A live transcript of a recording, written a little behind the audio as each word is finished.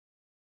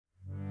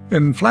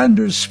In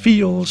Flanders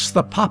Fields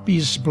the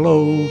poppies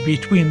blow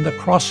between the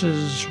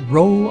crosses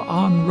row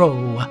on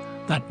row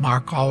that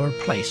mark our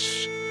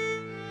place,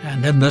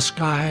 and in the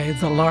sky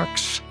the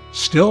larks,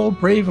 still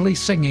bravely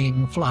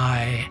singing,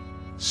 fly,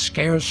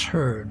 scarce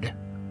heard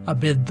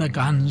amid the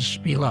guns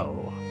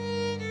below.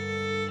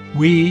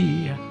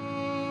 We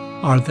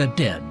are the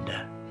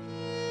dead.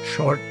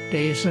 Short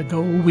days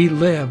ago we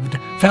lived,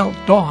 felt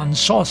dawn,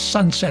 saw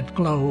sunset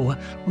glow,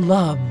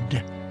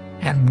 loved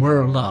and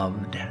were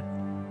loved.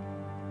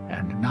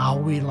 And now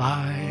we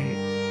lie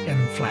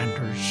in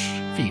Flanders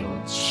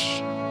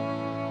Fields.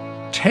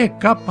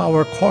 Take up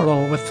our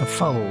quarrel with the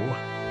foe.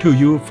 To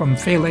you from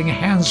failing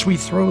hands we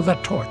throw the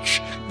torch.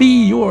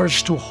 Be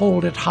yours to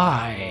hold it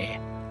high.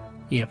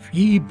 If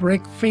ye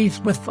break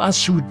faith with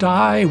us who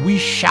die, we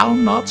shall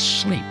not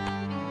sleep,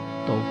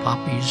 though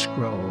poppies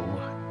grow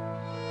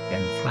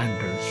in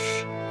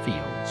Flanders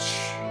Fields.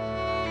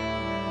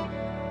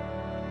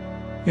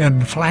 In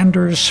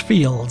Flanders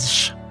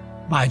Fields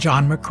by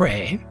John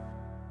McCrae.